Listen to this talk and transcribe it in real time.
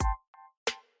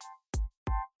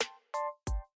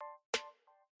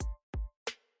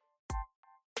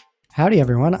Howdy,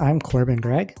 everyone. I'm Corbin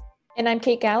Gregg. And I'm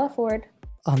Kate Galliford.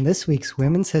 On this week's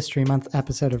Women's History Month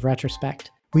episode of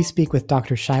Retrospect, we speak with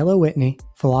Dr. Shiloh Whitney,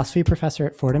 philosophy professor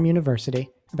at Fordham University,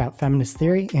 about feminist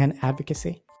theory and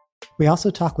advocacy. We also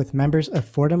talk with members of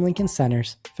Fordham Lincoln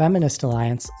Center's Feminist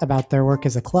Alliance about their work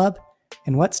as a club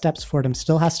and what steps Fordham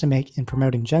still has to make in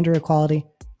promoting gender equality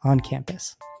on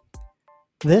campus.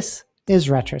 This is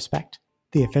Retrospect,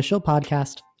 the official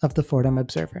podcast of the Fordham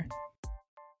Observer.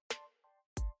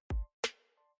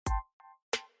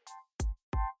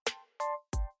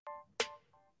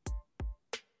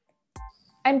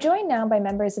 I'm joined now by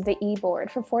members of the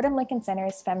E-Board for Fordham Lincoln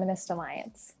Center's Feminist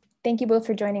Alliance. Thank you both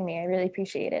for joining me. I really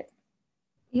appreciate it.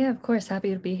 Yeah, of course.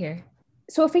 Happy to be here.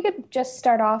 So if we could just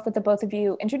start off with the both of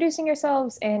you introducing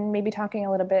yourselves and maybe talking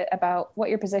a little bit about what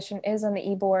your position is on the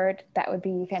E-Board, that would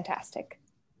be fantastic.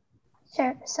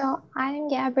 Sure. So I'm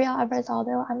Gabrielle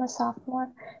Eversaldo. I'm a sophomore,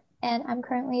 and I'm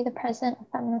currently the president of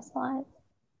Feminist Alliance.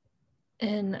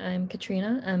 And I'm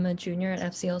Katrina. I'm a junior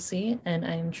at FCLC, and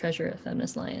I'm treasurer of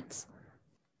Feminist Alliance.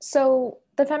 So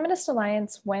the Feminist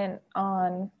Alliance went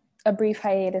on a brief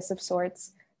hiatus of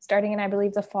sorts, starting in, I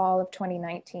believe, the fall of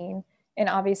 2019, and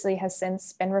obviously has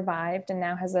since been revived and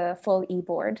now has a full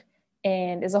E-Board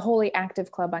and is a wholly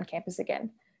active club on campus again.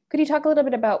 Could you talk a little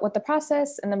bit about what the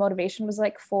process and the motivation was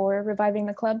like for reviving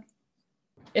the club?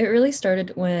 It really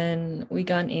started when we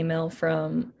got an email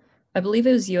from, I believe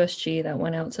it was USG, that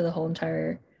went out to the whole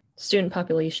entire student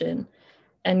population.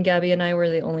 And Gabby and I were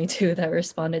the only two that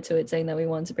responded to it saying that we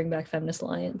wanted to bring back Feminist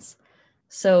Alliance.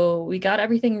 So we got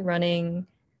everything running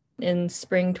in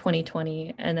spring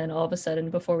 2020. And then all of a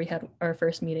sudden, before we had our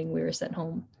first meeting, we were sent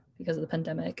home because of the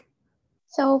pandemic.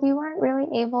 So we weren't really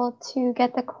able to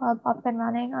get the club up and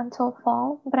running until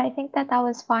fall, but I think that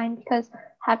was fine because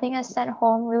having us sent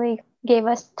home really gave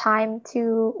us time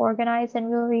to organize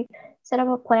and really set up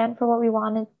a plan for what we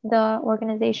wanted the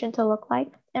organization to look like,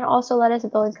 and also let us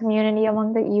build community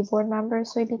among the E-Board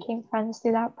members, so we became friends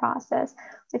through that process,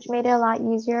 which made it a lot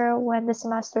easier when the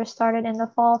semester started in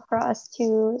the fall for us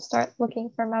to start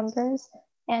looking for members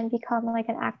and become like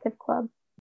an active club.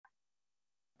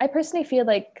 I personally feel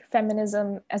like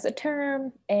feminism as a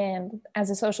term and as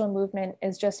a social movement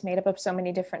is just made up of so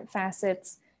many different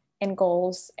facets and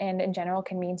goals, and in general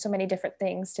can mean so many different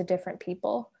things to different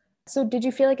people. So did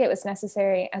you feel like it was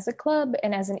necessary as a club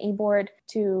and as an E-Board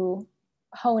to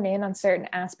hone in on certain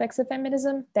aspects of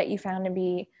feminism that you found to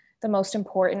be the most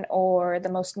important or the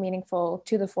most meaningful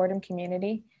to the Fordham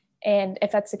community? And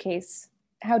if that's the case,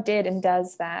 how did and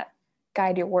does that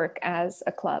guide your work as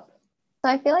a club? So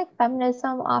I feel like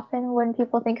feminism, often when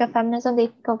people think of feminism, they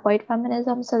think of white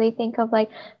feminism. So they think of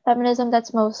like feminism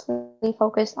that's mostly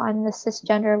focused on the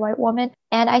cisgender white woman.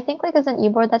 And I think like as an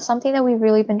E-Board, that's something that we've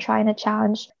really been trying to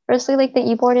challenge. Firstly, like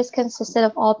the E-Board is consisted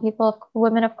of all people,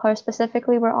 women of color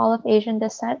specifically. We're all of Asian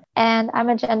descent, and I'm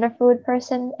a gender fluid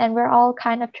person, and we're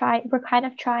kind of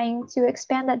trying to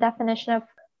expand that definition of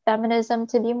feminism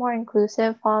to be more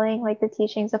inclusive, following like the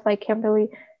teachings of like Kimberly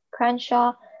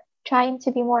Crenshaw, trying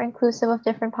to be more inclusive of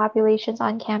different populations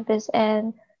on campus,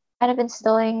 and kind of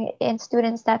instilling in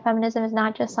students that feminism is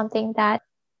not just something that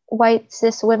white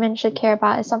cis women should care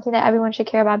about. It's something that everyone should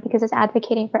care about because it's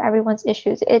advocating for everyone's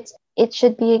issues. It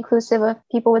should be inclusive of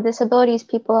people with disabilities,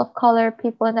 people of color,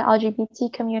 people in the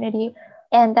LGBT community,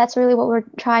 and that's really what we're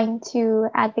trying to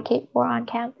advocate for on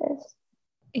campus.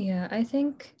 Yeah, I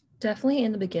think definitely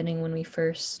in the beginning when we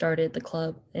first started the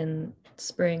club in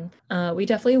spring, we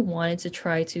definitely wanted to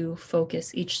try to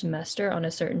focus each semester on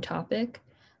a certain topic.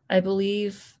 I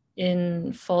believe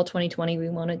in fall 2020, we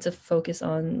wanted to focus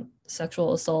on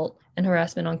sexual assault and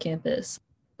harassment on campus.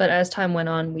 But as time went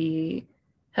on, we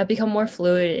have become more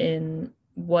fluid in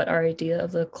what our idea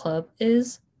of the club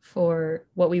is for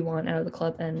what we want out of the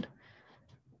club and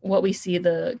what we see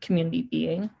the community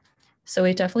being. So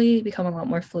we've definitely become a lot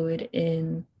more fluid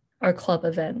in our club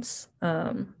events.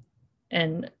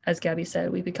 And as Gabby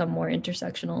said, we become more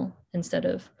intersectional instead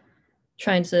of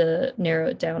trying to narrow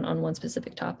it down on one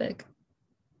specific topic.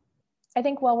 I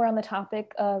think while we're on the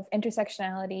topic of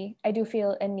intersectionality, I do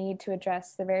feel a need to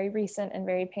address the very recent and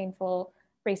very painful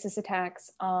racist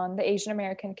attacks on the Asian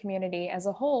American community as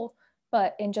a whole.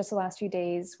 But in just the last few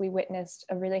days, we witnessed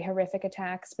a really horrific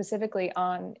attack specifically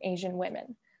on Asian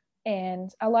women. And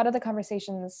a lot of the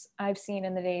conversations I've seen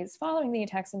in the days following the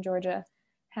attacks in Georgia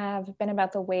have been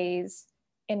about the ways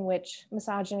in which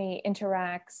misogyny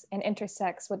interacts and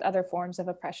intersects with other forms of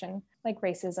oppression, like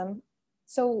racism.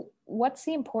 So what's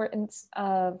the importance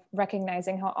of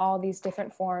recognizing how all these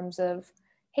different forms of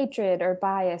hatred or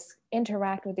bias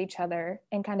interact with each other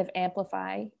and kind of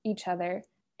amplify each other?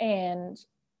 And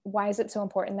why is it so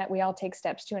important that we all take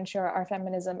steps to ensure our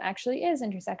feminism actually is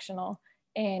intersectional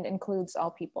and includes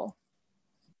all people?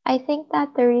 I think that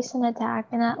the recent attack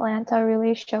in Atlanta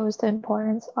really shows the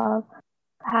importance of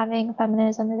having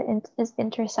feminism that is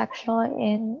intersectional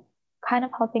in kind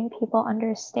of helping people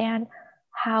understand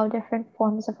how different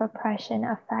forms of oppression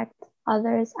affect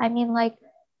others. I mean, like,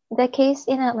 the case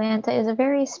in Atlanta is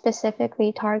very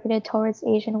specifically targeted towards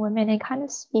Asian women. It kind of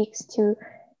speaks to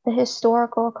the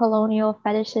historical colonial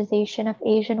fetishization of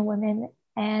Asian women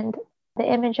and the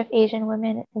image of Asian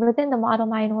women within the model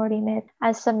minority myth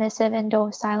as submissive and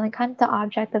docile and kind of the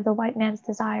object of the white man's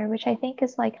desire, which I think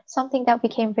is like something that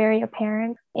became very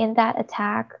apparent in that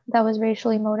attack that was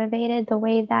racially motivated, the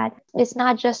way that it's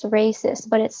not just racist,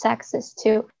 but it's sexist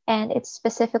too. And it's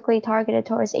specifically targeted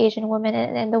towards Asian women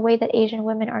and the way that Asian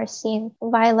women are seen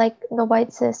by like the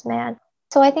white cis man.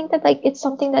 So I think that like it's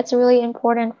something that's really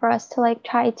important for us to like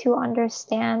try to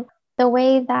understand the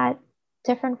way that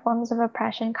different forms of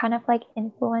oppression kind of like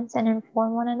influence and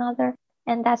inform one another.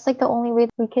 And that's like the only way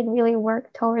we could really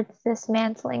work towards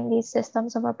dismantling these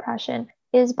systems of oppression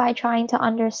is by trying to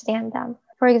understand them.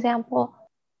 For example,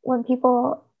 when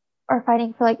people are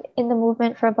fighting for like in the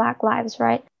movement for Black lives,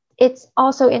 right? It's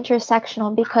also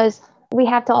intersectional because we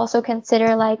have to also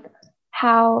consider like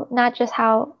how not just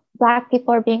how Black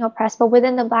people are being oppressed, but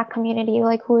within the Black community,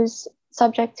 like who's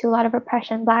subject to a lot of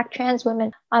oppression, Black trans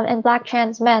women and Black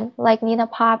trans men like Nina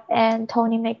Pop and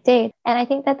Tony McDade. And I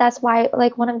think that that's why,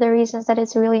 like, one of the reasons that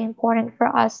it's really important for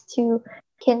us to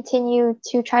continue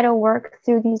to try to work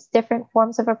through these different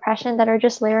forms of oppression that are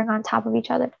just layering on top of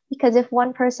each other. Because if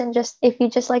one person if you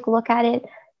just like look at it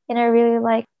in a really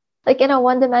like in a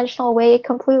one-dimensional way, it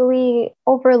completely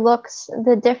overlooks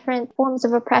the different forms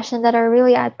of oppression that are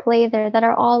really at play there, that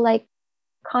are all like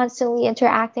constantly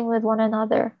interacting with one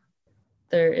another.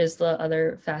 There is the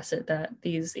other facet that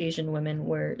these Asian women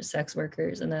were sex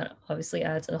workers, and that obviously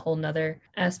adds a whole nother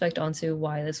aspect onto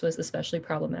why this was especially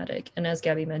problematic. And as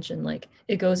Gabby mentioned, like,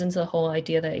 it goes into the whole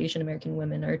idea that Asian American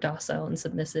women are docile and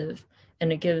submissive,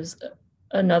 and it gives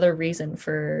another reason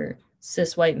for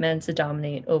cis white men to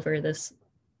dominate over this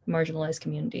marginalized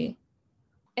community.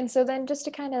 And so then just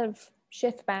to kind of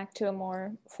shift back to a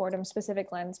more Fordham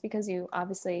specific lens, because you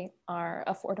obviously are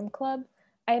a Fordham club,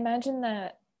 I imagine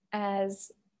that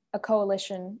as a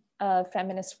coalition of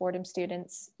feminist Fordham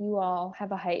students, you all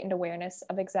have a heightened awareness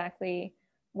of exactly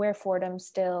where Fordham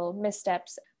still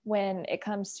missteps when it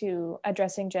comes to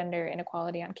addressing gender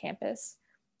inequality on campus.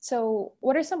 So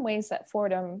what are some ways that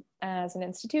Fordham as an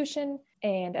institution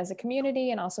and as a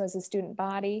community and also as a student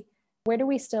body, where do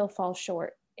we still fall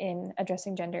short in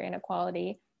addressing gender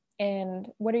inequality?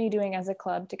 And what are you doing as a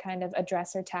club to kind of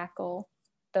address or tackle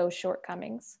those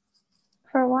shortcomings?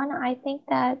 For one, I think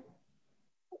that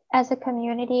as a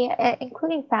community,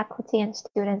 including faculty and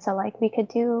students alike, we could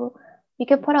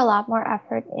put a lot more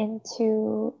effort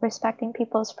into respecting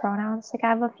people's pronouns. Like, I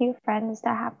have a few friends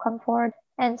that have come forward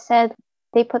and said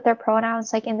they put their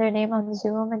pronouns like in their name on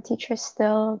Zoom and teachers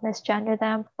still misgender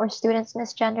them or students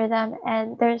misgender them.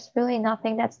 And there's really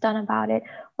nothing that's done about it,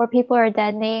 or people are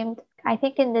dead named. I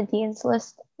think in the dean's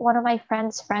list, one of my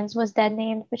friends' friends was dead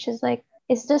named, which is like,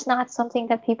 it's just not something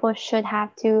that people should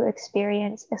have to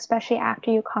experience, especially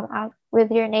after you come out with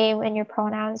your name and your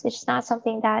pronouns. It's just not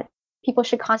something that people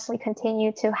should constantly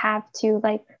continue to have to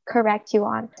like correct you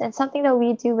on. And something that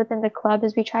we do within the club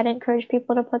is we try to encourage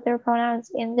people to put their pronouns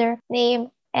in their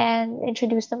name and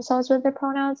introduce themselves with their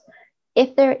pronouns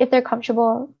if they're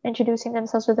comfortable introducing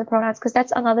themselves with their pronouns. Because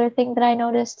that's another thing that I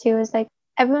noticed too, is like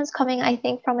everyone's coming, I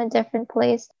think, from a different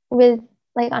place with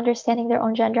like understanding their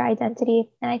own gender identity.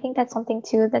 And I think that's something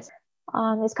too that's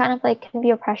is kind of like can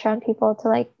be a pressure on people to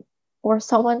like force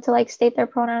someone to like state their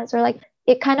pronouns, or like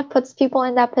it kind of puts people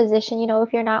in that position, you know,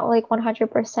 if you're not like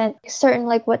 100% certain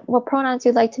like what pronouns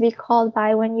you'd like to be called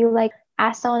by, when you like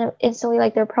ask someone instantly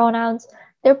like their pronouns,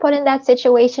 they're put in that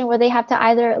situation where they have to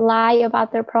either lie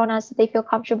about their pronouns that they feel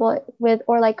comfortable with,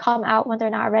 or like come out when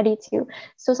they're not ready to.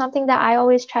 So something that I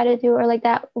always try to do, or like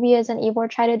that we as an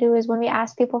e-board try to do, is when we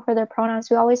ask people for their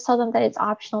pronouns, we always tell them that it's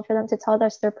optional for them to tell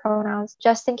us their pronouns,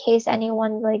 just in case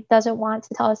anyone like doesn't want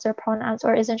to tell us their pronouns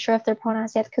or isn't sure if their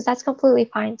pronouns yet, because that's completely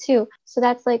fine too. So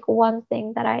that's like one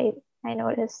thing that I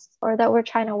noticed, or that we're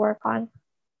trying to work on.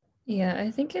 Yeah, I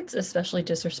think it's especially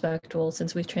disrespectful,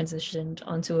 since we've transitioned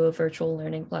onto a virtual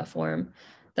learning platform,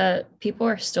 that people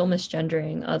are still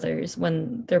misgendering others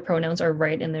when their pronouns are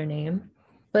right in their name.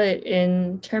 But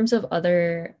in terms of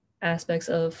other aspects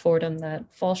of Fordham that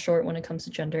fall short when it comes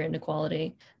to gender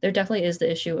inequality, there definitely is the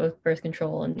issue of birth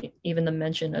control, and even the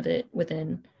mention of it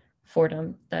within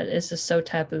Fordham that is just so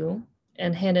taboo.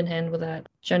 And hand in hand with that,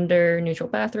 gender neutral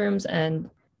bathrooms and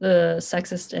the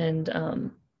sexist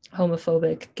and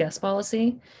homophobic guest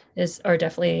policy are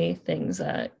definitely things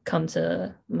that come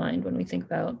to mind when we think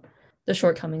about the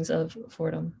shortcomings of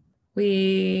Fordham.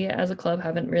 We, as a club,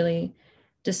 haven't really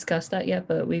discussed that yet,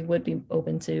 but we would be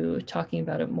open to talking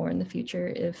about it more in the future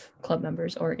if club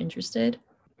members are interested.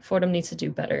 Fordham needs to do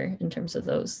better in terms of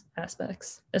those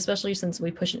aspects, especially since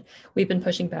we've been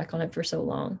pushing back on it for so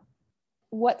long.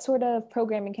 What sort of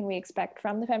programming can we expect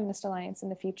from the Feminist Alliance in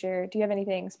the future? Do you have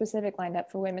anything specific lined up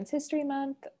for Women's History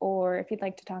Month? Or if you'd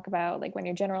like to talk about like when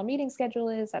your general meeting schedule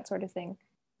is, that sort of thing?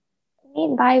 We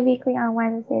meet bi-weekly on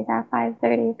Wednesdays at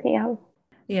 5:30 p.m.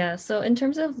 Yeah, so in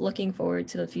terms of looking forward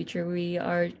to the future, we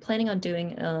are planning on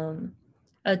doing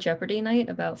a Jeopardy night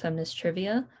about feminist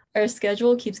trivia. Our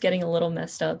schedule keeps getting a little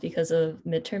messed up because of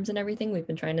midterms and everything. We've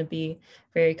been trying to be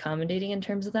very accommodating in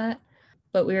terms of that.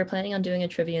 But we were planning on doing a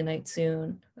trivia night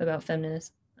soon about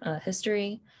feminist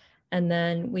history. And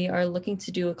then we are looking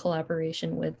to do a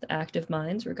collaboration with Active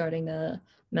Minds regarding the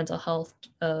mental health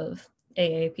of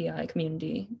AAPI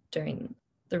community during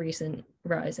the recent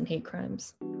rise in hate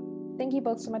crimes. Thank you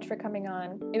both so much for coming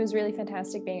on. It was really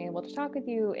fantastic being able to talk with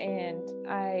you, and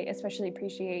I especially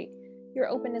appreciate your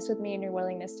openness with me and your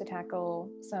willingness to tackle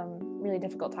some really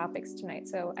difficult topics tonight.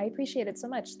 So I appreciate it so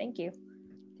much. Thank you.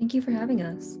 Thank you for having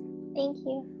us. Thank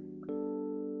you.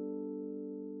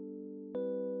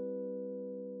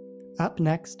 Up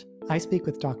next, I speak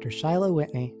with Dr. Shiloh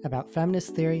Whitney about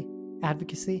feminist theory,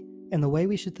 advocacy, and the way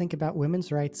we should think about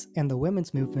women's rights and the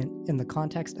women's movement in the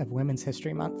context of Women's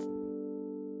History Month.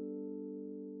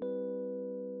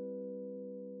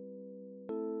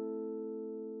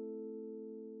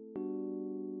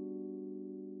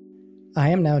 I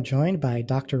am now joined by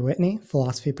Dr. Whitney,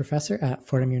 philosophy professor at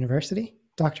Fordham University.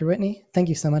 Dr. Whitney, thank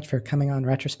you so much for coming on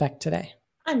Retrospect today.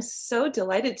 I'm so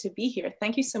delighted to be here.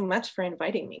 Thank you so much for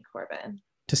inviting me, Corbin.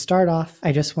 To start off,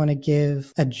 I just want to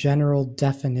give a general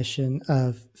definition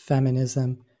of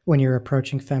feminism when you're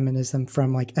approaching feminism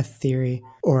from like a theory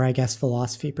or I guess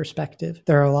philosophy perspective.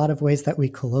 There are a lot of ways that we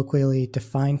colloquially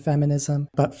define feminism,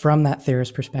 but from that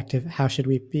theorist perspective, how should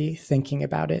we be thinking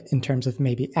about it in terms of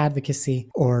maybe advocacy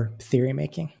or theory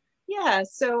making? Yeah,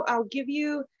 so I'll give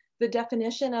you the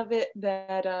definition of it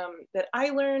that I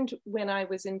learned when I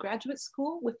was in graduate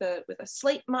school with a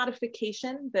slight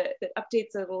modification that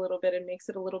updates it a little bit and makes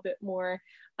it a little bit more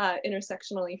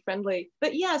intersectionally friendly.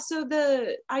 But yeah, so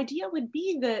the idea would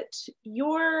be that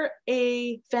you're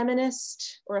a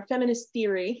feminist or a feminist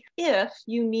theory if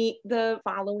you meet the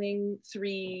following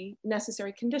three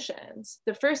necessary conditions.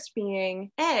 The first being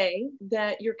A,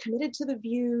 that you're committed to the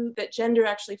view that gender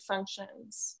actually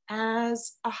functions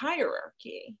as a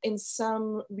hierarchy in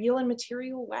some real and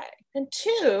material way. And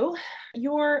two,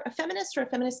 you're a feminist or a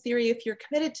feminist theory if you're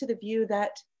committed to the view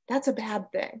that that's a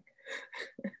bad thing.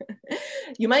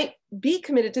 You might be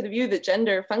committed to the view that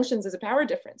gender functions as a power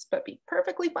difference, but be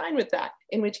perfectly fine with that,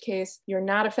 in which case you're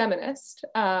not a feminist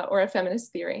or a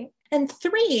feminist theory. And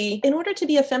three, in order to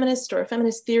be a feminist or a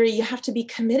feminist theory, you have to be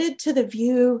committed to the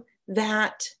view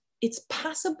that it's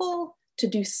possible to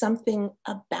do something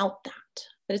about that.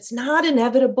 That it's not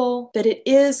inevitable, that it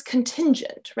is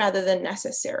contingent rather than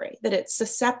necessary, that it's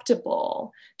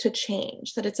susceptible to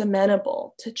change, that it's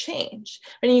amenable to change.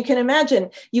 And you can imagine,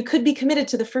 you could be committed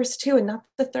to the first two and not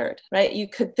the third, right? You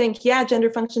could think, yeah, gender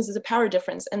functions as a power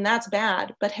difference, and that's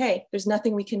bad, but hey, there's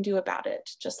nothing we can do about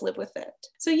it. Just live with it.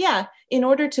 So yeah, in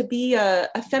order to be a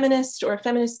feminist or a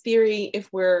feminist theory,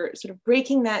 if we're sort of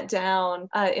breaking that down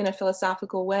in a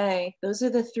philosophical way, those are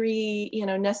the three,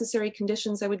 necessary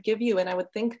conditions I would give you. And I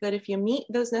would think that if you meet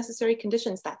those necessary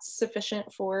conditions, that's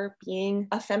sufficient for being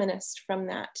a feminist from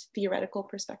that theoretical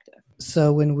perspective.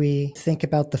 So when we think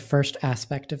about the first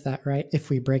aspect of that, right,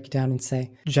 if we break down and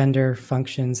say gender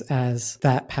functions as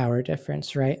that power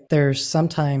difference, right, there's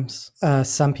sometimes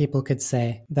some people could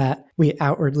say that we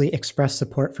outwardly express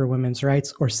support for women's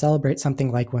rights or celebrate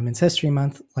something like Women's History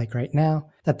Month, like right now,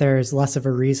 that there is less of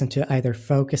a reason to either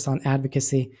focus on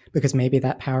advocacy because maybe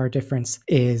that power difference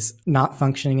is not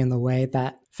functioning in the way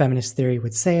that feminist theory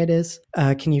would say it is.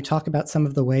 Can you talk about some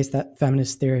of the ways that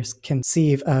feminist theorists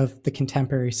conceive of the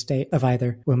contemporary state of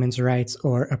either women's rights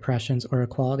or oppressions or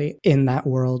equality in that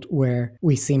world where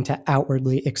we seem to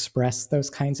outwardly express those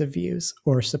kinds of views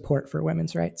or support for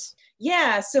women's rights?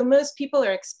 Yeah, so most people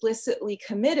are explicitly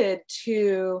committed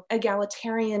to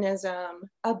egalitarianism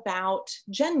about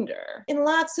gender. In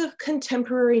lots of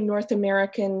contemporary North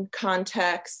American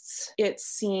contexts, it's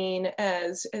seen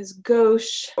as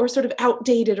gauche or sort of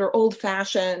outdated outdated or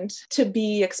old-fashioned to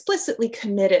be explicitly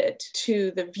committed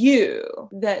to the view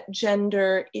that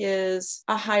gender is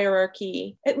a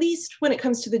hierarchy, at least when it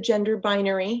comes to the gender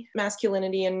binary,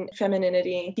 masculinity and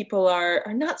femininity. People are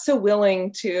not so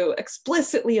willing to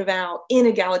explicitly avow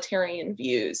inegalitarian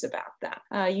views about that.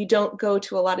 You don't go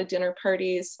to a lot of dinner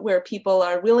parties where people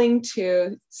are willing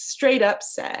to straight up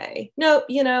say, no,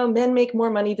 men make more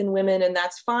money than women, and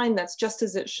that's fine. That's just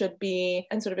as it should be,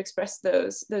 and sort of express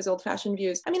those old-fashioned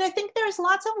views. I mean, I think there's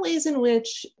lots of ways in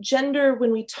which gender,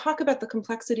 when we talk about the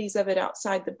complexities of it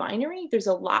outside the binary, there's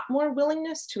a lot more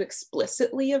willingness to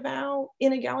explicitly avow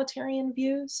inegalitarian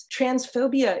views.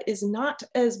 Transphobia is not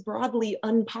as broadly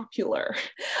unpopular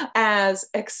as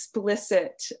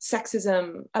explicit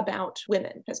sexism about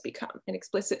women has become. And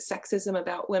explicit sexism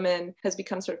about women has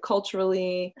become sort of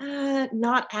culturally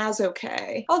not as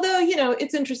okay. Although,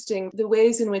 it's interesting the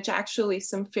ways in which actually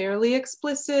some fairly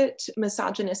explicit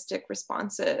misogynistic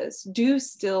responses do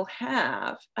still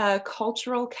have a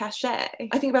cultural cachet.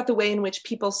 I think about the way in which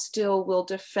people still will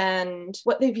defend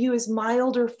what they view as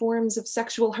milder forms of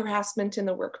sexual harassment in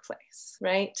the workplace,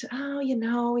 right?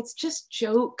 Oh, it's just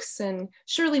jokes, and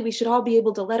surely we should all be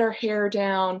able to let our hair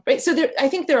down, right? So I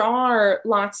think there are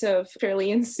lots of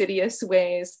fairly insidious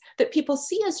ways that people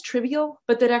see as trivial,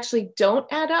 but that actually don't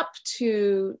add up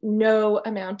to no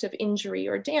amount of injury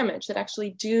or damage, that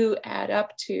actually do add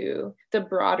up to the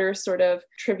broader sort of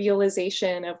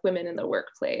trivialization of women in the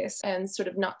workplace, and sort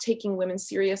of not taking women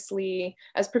seriously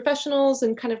as professionals,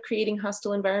 and kind of creating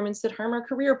hostile environments that harm our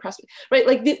career prospects, right?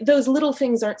 Like those little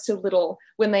things aren't so little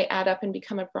when they add up and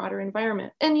become a broader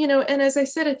environment. And, and as I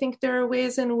said, I think there are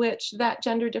ways in which that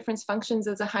gender difference functions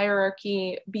as a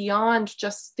hierarchy beyond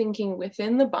just thinking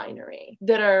within the binary,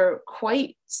 that are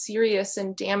quite serious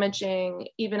and damaging,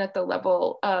 even at the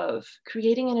level of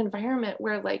creating an environment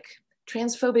where like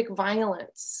transphobic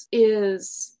violence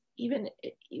is even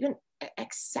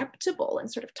acceptable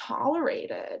and sort of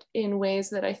tolerated in ways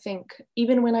that I think,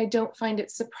 even when I don't find it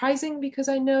surprising because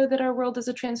I know that our world is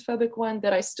a transphobic one,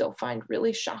 that I still find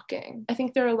really shocking. I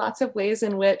think there are lots of ways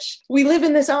in which we live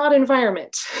in this odd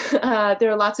environment.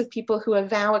 There are lots of people who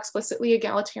avow explicitly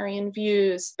egalitarian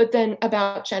views, but then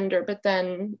about gender, but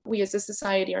then we as a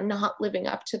society are not living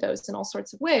up to those in all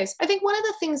sorts of ways. I think one of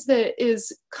the things that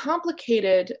is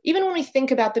complicated, even when we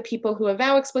think about the people who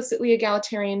avow explicitly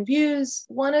egalitarian views,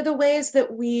 one of the ways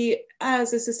that we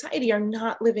as a society are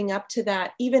not living up to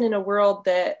that, even in a world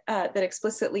that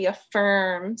explicitly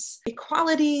affirms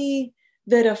equality,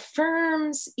 that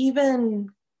affirms even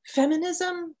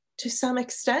feminism to some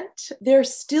extent, there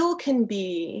still can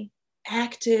be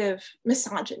active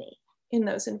misogyny in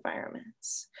those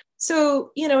environments.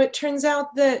 So, it turns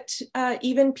out that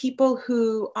even people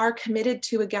who are committed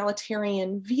to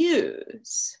egalitarian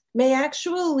views may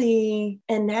actually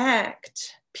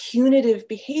enact punitive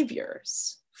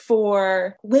behaviors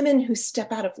for women who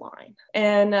step out of line.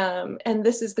 And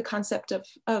this is the concept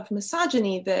of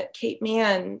misogyny that Kate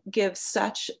Manne gives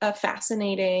such a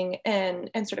fascinating and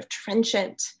sort of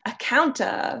trenchant account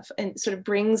of, and sort of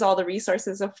brings all the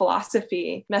resources of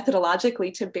philosophy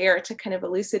methodologically to bear to kind of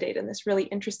elucidate in this really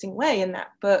interesting way in that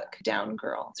book, Down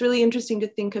Girl. It's really interesting to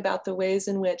think about the ways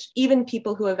in which even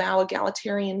people who avow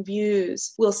egalitarian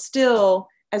views will still,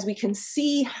 as we can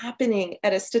see happening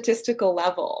at a statistical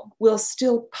level, will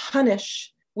still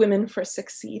punish women for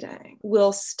succeeding,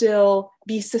 will still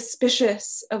be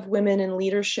suspicious of women in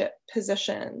leadership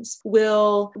positions,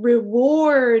 will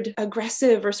reward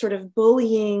aggressive or sort of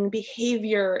bullying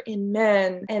behavior in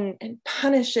men and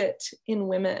punish it in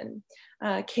women.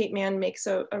 Kate Manne makes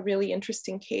a really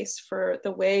interesting case for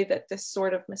the way that this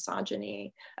sort of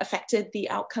misogyny affected the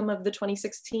outcome of the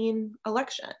 2016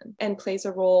 election, and plays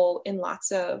a role in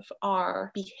lots of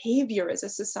our behavior as a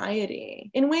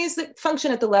society in ways that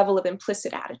function at the level of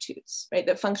implicit attitudes, right?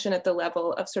 That function at the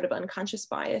level of sort of unconscious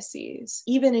biases,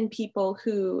 even in people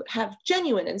who have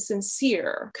genuine and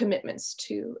sincere commitments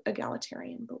to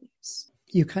egalitarian beliefs.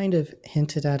 You kind of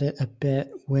hinted at it a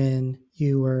bit when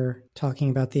you were talking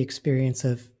about the experience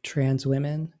of trans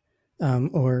women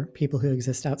or people who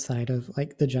exist outside of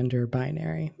like the gender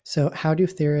binary. So how do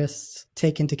theorists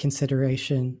take into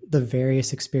consideration the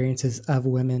various experiences of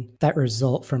women that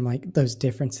result from like those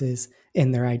differences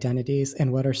in their identities?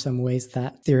 And what are some ways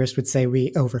that theorists would say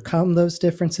we overcome those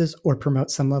differences or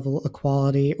promote some level of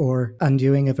equality or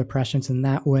undoing of oppressions in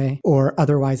that way, or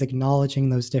otherwise acknowledging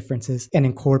those differences and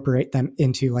incorporate them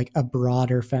into like a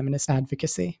broader feminist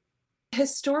advocacy?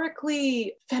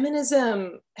 Historically,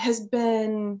 feminism has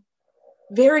been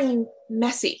very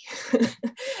messy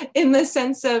in the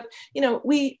sense of,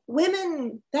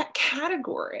 women, that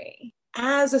category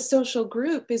as a social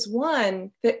group is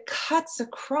one that cuts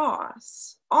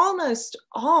across almost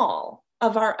all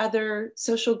of our other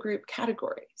social group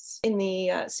categories. In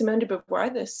the Simone de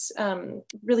Beauvoir, this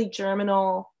really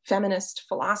germinal feminist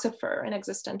philosopher and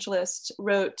existentialist,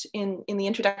 wrote in the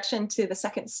introduction to The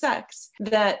Second Sex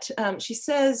that she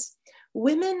says,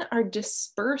 women are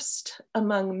dispersed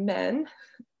among men,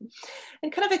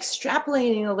 and kind of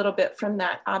extrapolating a little bit from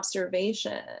that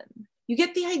observation, you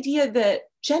get the idea that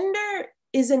gender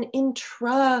is an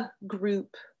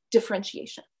intra-group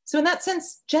differentiation. So in that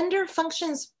sense, gender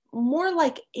functions more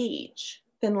like age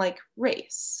than like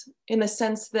race, in the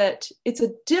sense that it's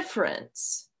a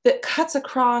difference that cuts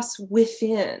across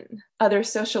within other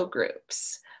social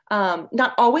groups.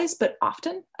 Not always, but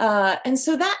often. And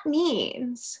so that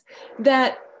means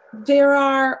that there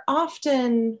are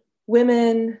often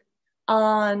women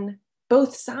on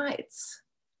both sides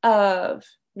of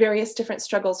various different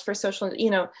struggles for social,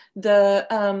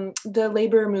 the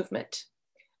labor movement,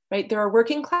 right? There are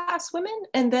working class women,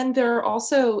 and then there are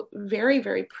also very,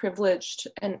 very privileged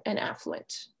and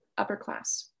affluent upper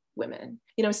class women.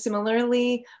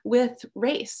 Similarly with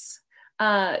race,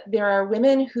 there are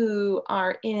women who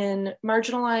are in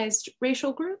marginalized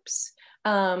racial groups.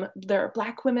 There are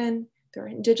Black women, there are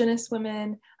Indigenous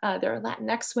women, there are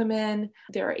Latinx women,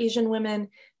 there are Asian women.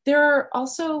 There are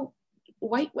also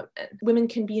white women. Women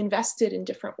can be invested in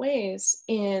different ways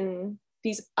in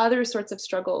these other sorts of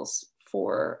struggles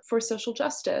for social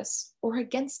justice or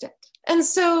against it. And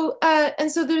so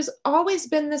there's always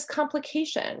been this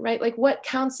complication, right? Like, what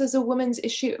counts as a woman's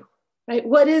issue, right?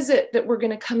 What is it that we're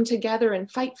going to come together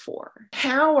and fight for?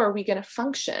 How are we going to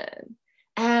function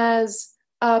as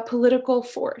a political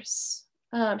force?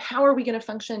 How are we going to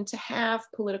function to have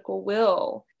political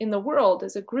will in the world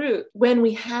as a group when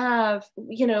we have,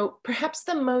 perhaps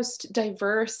the most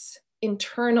diverse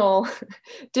internal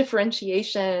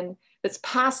differentiation that's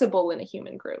possible in a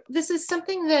human group? This is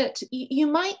something that you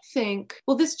might think,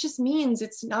 well, this just means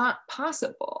it's not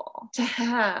possible to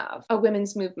have a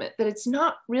women's movement, that it's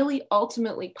not really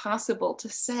ultimately possible to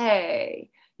say,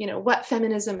 what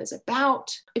feminism is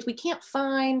about. If we can't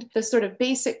find the sort of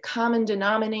basic common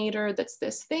denominator that's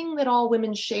this thing that all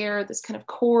women share, this kind of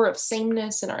core of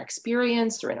sameness in our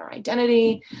experience or in our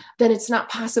identity, then it's not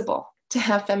possible to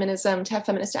have feminism, to have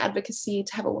feminist advocacy,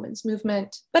 to have a women's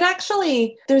movement. But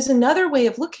actually, there's another way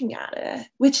of looking at it,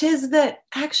 which is that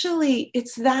actually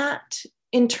it's that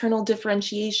internal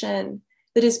differentiation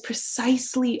that is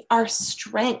precisely our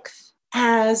strength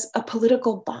as a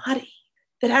political body.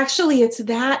 That actually it's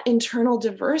that internal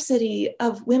diversity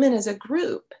of women as a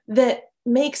group that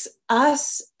makes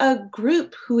us a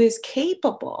group who is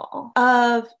capable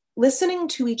of listening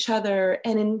to each other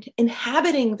and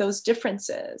inhabiting those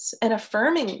differences and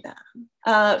affirming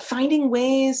them, finding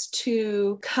ways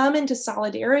to come into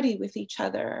solidarity with each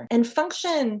other and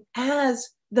function as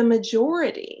the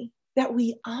majority that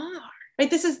we are.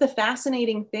 Right? This is the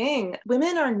fascinating thing.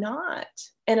 Women are not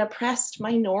an oppressed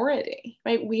minority,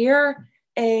 right? We're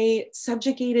a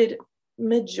subjugated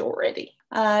majority.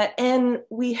 And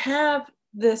we have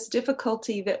this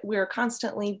difficulty that we're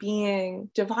constantly being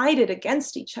divided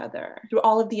against each other through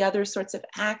all of the other sorts of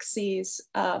axes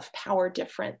of power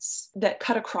difference that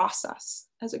cut across us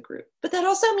as a group. But that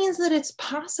also means that it's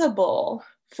possible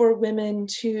for women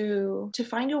to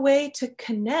find a way to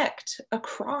connect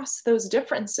across those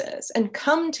differences and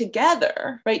come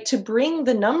together, right, to bring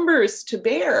the numbers to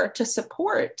bear to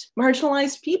support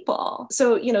marginalized people.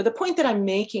 So, the point that I'm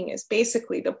making is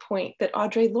basically the point that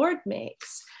Audre Lorde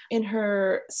makes in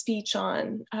her speech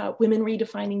on women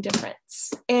redefining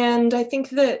difference. And I think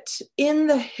that in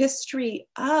the history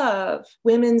of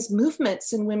women's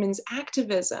movements and women's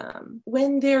activism,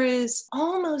 when there is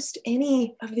almost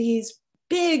any of these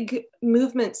big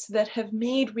movements that have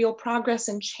made real progress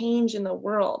and change in the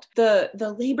world, the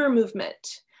labor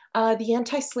movement, the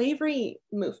anti-slavery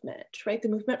movement, right? The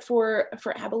movement for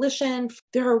abolition.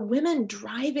 There are women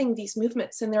driving these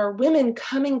movements, and there are women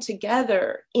coming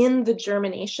together in the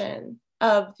germination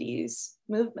of these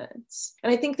movements.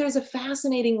 And I think there's a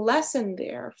fascinating lesson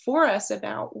there for us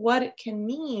about what it can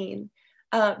mean,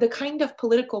 the kind of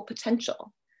political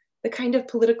potential, the kind of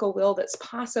political will that's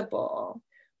possible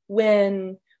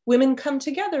when women come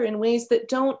together in ways that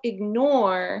don't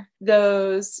ignore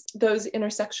those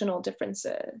intersectional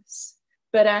differences,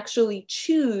 but actually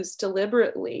choose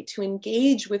deliberately to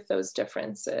engage with those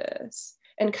differences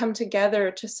and come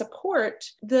together to support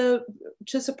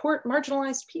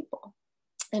marginalized people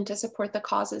and to support the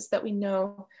causes that we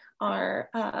know are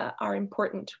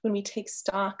important when we take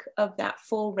stock of that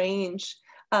full range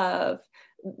of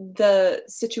the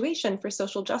situation for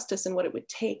social justice and what it would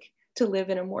take to live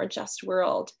in a more just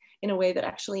world in a way that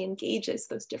actually engages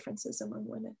those differences among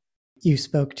women. You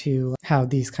spoke to how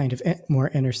these kind of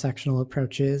more intersectional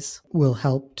approaches will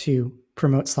help to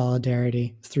promote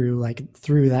solidarity through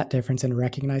that difference and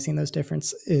recognizing those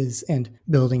differences and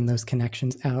building those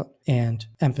connections out and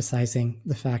emphasizing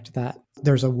the fact that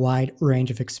there's a wide range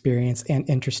of experience and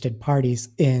interested parties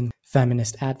in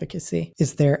feminist advocacy.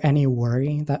 Is there any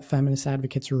worry that feminist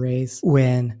advocates raise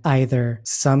when either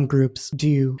some groups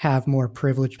do have more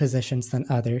privileged positions than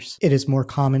others? It is more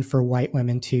common for white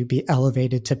women to be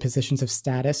elevated to positions of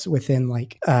status within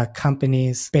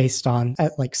companies based on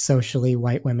socially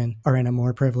white women are in a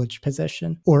more privileged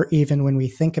position. Or even when we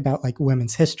think about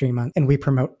Women's History Month and we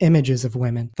promote images of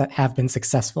women that have been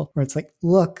successful, where it's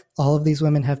look, all of these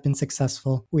women have been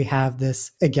successful. We have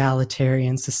this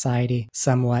egalitarian society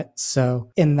somewhat. So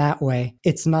in that way,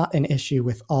 it's not an issue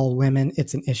with all women.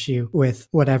 It's an issue with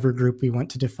whatever group we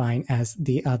want to define as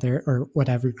the other, or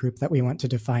whatever group that we want to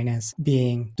define as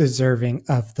being deserving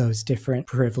of those different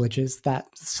privileges that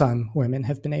some women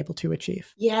have been able to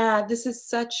achieve. Yeah, this is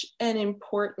such an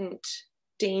important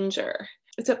danger.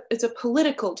 It's a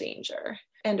political danger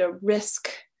and a risk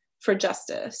for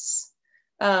justice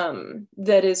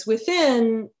that is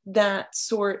within that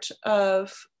sort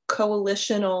of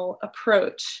coalitional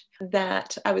approach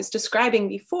that I was describing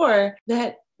before,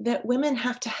 that women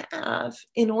have to have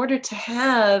in order to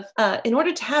have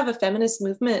a feminist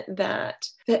movement that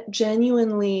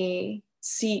genuinely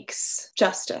seeks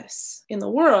justice in the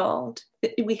world.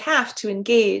 We have to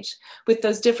engage with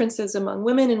those differences among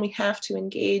women, and we have to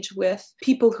engage with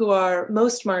people who are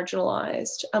most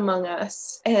marginalized among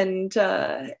us, and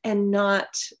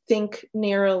not think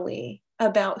narrowly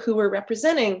about who we're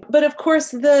representing. But of course,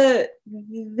 the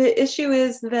issue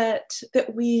is that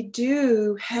we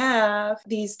do have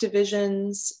these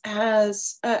divisions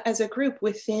as a group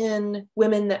within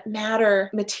women that matter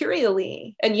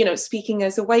materially. And speaking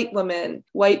as a white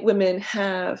women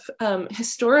have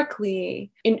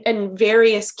historically, in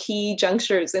various key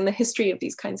junctures in the history of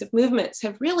these kinds of movements,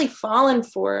 have really fallen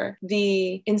for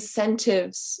the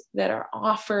incentives that are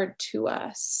offered to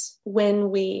us when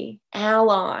we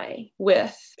ally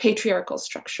with patriarchal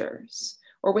structures,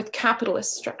 or with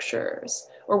capitalist structures,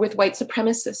 or with white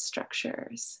supremacist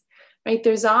structures, right?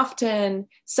 There's often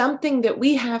something that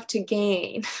we have to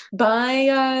gain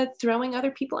by throwing other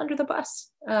people under the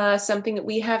bus, something that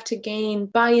we have to gain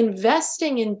by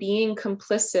investing in being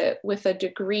complicit with a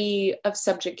degree of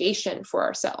subjugation for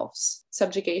ourselves,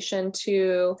 subjugation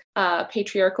to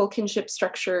patriarchal kinship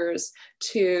structures,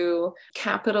 to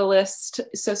capitalist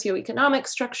socioeconomic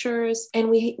structures. And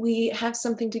we have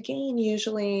something to gain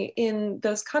usually in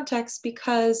those contexts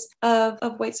because of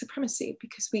white supremacy,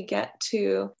 because we get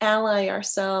to ally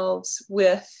ourselves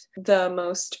with the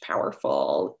most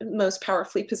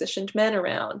powerfully positioned men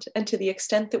around. And to the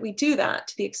extent that we do that,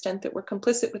 to the extent that we're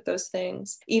complicit with those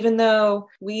things, even though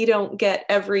we don't get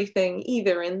everything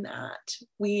either in that,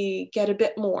 we get a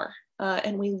bit more.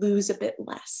 And we lose a bit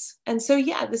less. And so,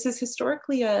 yeah, this is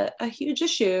historically a huge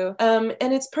issue. And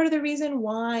it's part of the reason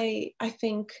why I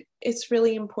think it's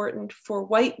really important for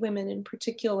white women in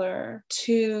particular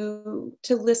to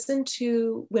listen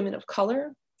to women of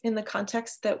color in the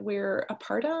context that we're a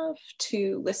part of,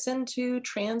 to listen to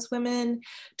trans women,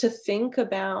 to think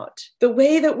about the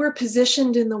way that we're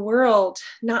positioned in the world,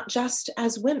 not just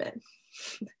as women,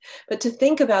 but to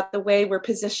think about the way we're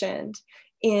positioned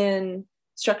in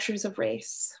structures of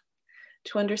race,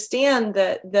 to understand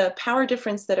that the power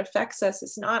difference that affects us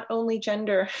is not only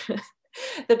gender.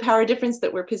 The power difference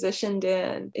that we're positioned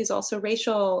in is also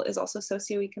racial, is also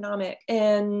socioeconomic,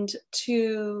 and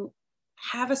to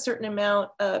have a certain amount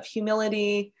of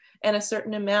humility and a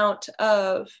certain amount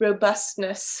of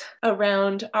robustness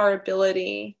around our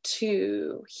ability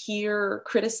to hear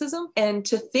criticism and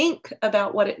to think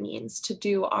about what it means to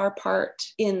do our part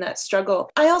in that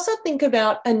struggle. I also think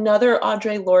about another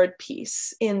Audre Lorde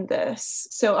piece in this.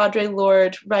 So Audre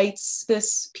Lorde writes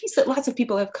this piece that lots of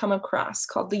people have come across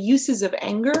called The Uses of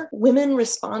Anger, Women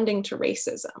Responding to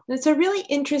Racism. And it's a really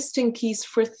interesting piece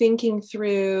for thinking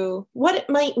through what it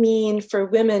might mean for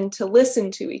women to listen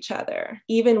to each other,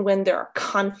 even when there are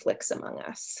conflicts among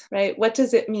us, right? What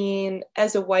does it mean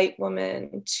as a white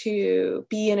woman to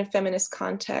be in a feminist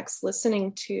context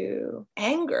listening to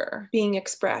anger being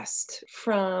expressed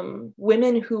from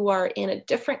women who are in a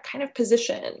different kind of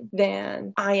position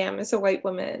than I am as a white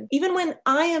woman, even when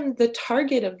I am the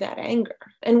target of that anger?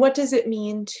 And what does it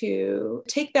mean to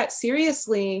take that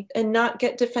seriously and not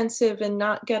get defensive and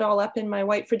not get all up in my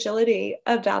white fragility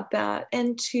about that,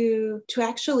 and to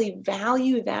actually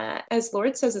value that, as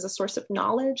Lorde says, as a source of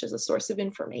knowledge, as a source of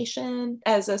information,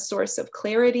 as a source of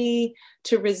clarity,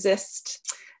 to resist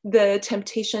the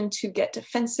temptation to get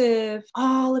defensive,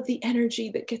 all of the energy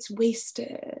that gets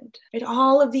wasted, right?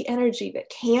 All of the energy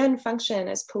that can function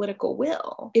as political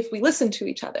will, if we listen to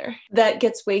each other, that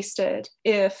gets wasted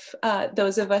if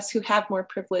those of us who have more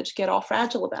privilege get all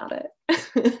fragile about it.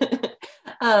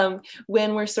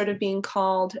 When we're sort of being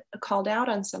called out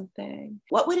on something.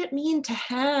 What would it mean to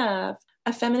have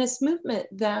a feminist movement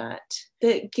that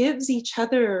gives each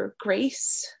other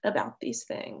grace about these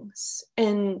things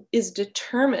and is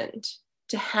determined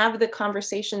to have the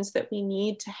conversations that we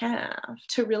need to have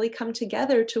to really come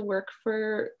together to work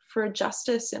for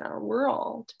justice in our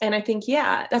world? And I think,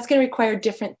 yeah, that's going to require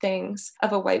different things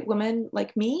of a white woman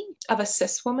like me, of a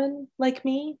cis woman like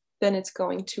me, than it's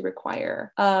going to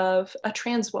require of a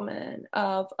trans woman,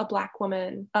 of a Black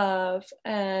woman, of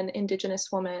an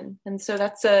Indigenous woman. And so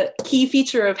that's a key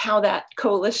feature of how that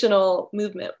coalitional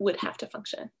movement would have to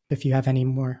function. If you have any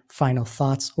more final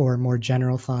thoughts or more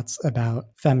general thoughts about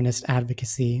feminist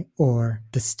advocacy or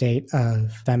the state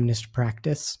of feminist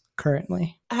practice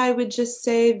currently? I would just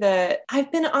say that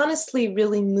I've been honestly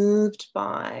really moved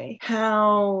by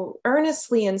how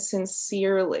earnestly and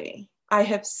sincerely I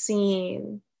have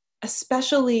seen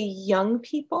especially young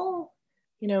people,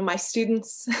 my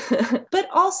students, but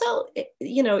also,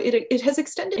 it has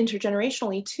extended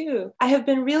intergenerationally too. I have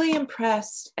been really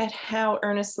impressed at how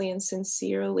earnestly and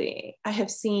sincerely I have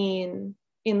seen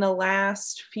in the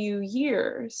last few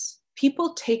years,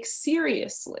 people take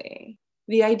seriously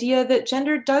the idea that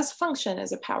gender does function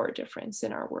as a power difference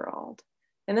in our world,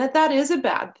 and that is a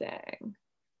bad thing.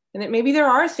 And that maybe there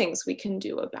are things we can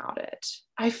do about it.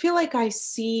 I feel like I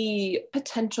see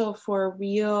potential for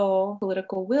real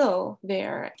political will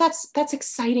there. That's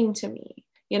exciting to me.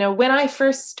 When I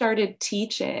first started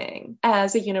teaching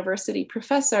as a university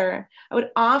professor, I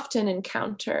would often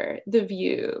encounter the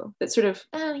view that sort of,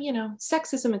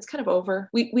 sexism, it's kind of over.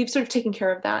 We've sort of taken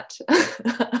care of that.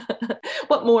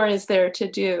 What more is there to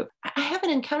do? I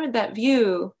haven't encountered that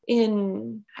view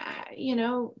in,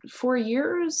 4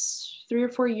 years, 3 or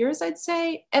 4 years, I'd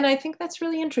say. And I think that's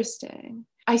really interesting.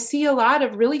 I see a lot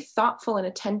of really thoughtful and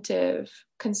attentive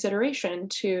consideration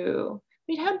to,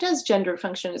 how does gender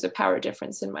function as a power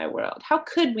difference in my world? How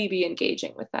could we be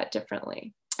engaging with that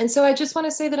differently? And so I just want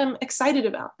to say that I'm excited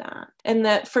about that. And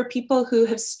that for people who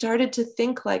have started to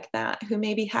think like that, who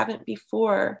maybe haven't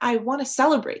before, I want to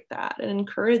celebrate that and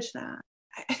encourage that.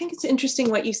 I think it's interesting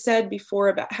what you said before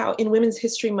about how in Women's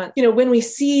History Month, when we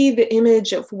see the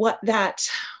image of what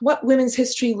women's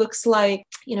history looks like,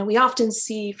 we often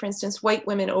see, for instance, white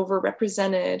women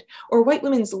overrepresented or white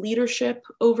women's leadership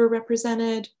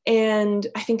overrepresented. And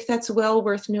I think that's well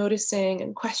worth noticing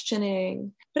and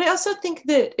questioning. But I also think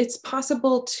that it's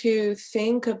possible to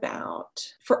think about,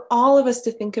 for all of us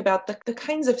to think about the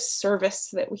kinds of service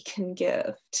that we can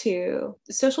give to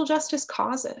social justice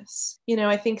causes.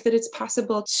 I think that it's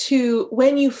possible to,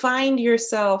 when you find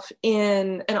yourself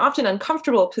in an often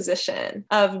uncomfortable position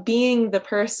of being the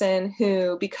person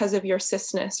who, because of your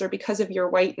cisness or because of your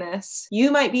whiteness, you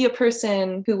might be a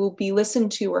person who will be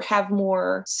listened to or have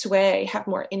more sway, have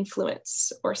more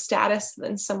influence or status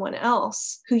than someone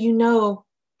else who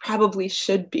probably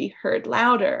should be heard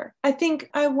louder. I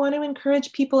think I want to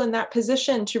encourage people in that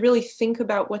position to really think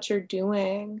about what you're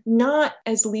doing, not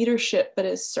as leadership, but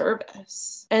as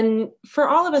service. And for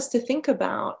all of us to think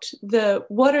about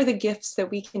what are the gifts that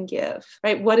we can give,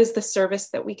 right? What is the service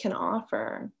that we can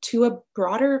offer to a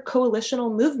broader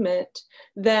coalitional movement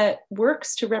that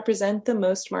works to represent the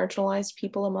most marginalized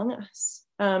people among us?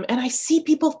 And I see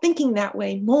people thinking that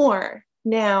way more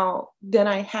now than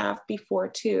I have before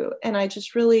too. And I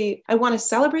want to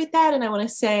celebrate that. And I want to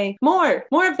say more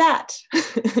of that.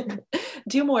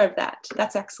 Do more of that.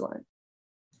 That's excellent.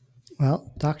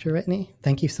 Well, Dr. Whitney,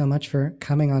 thank you so much for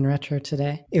coming on Retro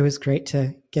today. It was great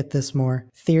to get this more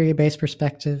theory-based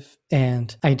perspective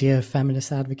and idea of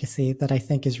feminist advocacy that I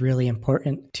think is really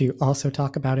important to also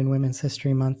talk about in Women's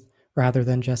History Month, rather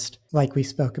than just, like we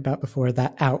spoke about before,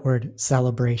 that outward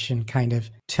celebration kind of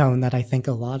tone that I think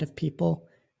a lot of people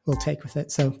will take with it.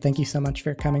 So thank you so much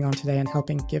for coming on today and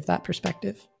helping give that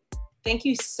perspective. Thank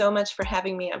you so much for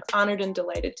having me. I'm honored and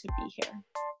delighted to be here.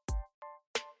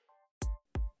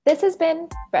 This has been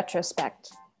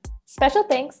Retrospect. Special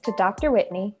thanks to Dr.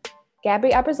 Whitney,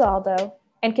 Gabby Abrazaldo,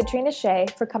 and Katrina Shea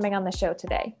for coming on the show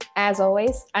today. As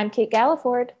always, I'm Kate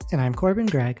Galliford. And I'm Corbin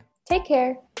Gregg. Take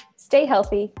care, stay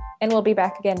healthy, and we'll be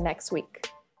back again next week.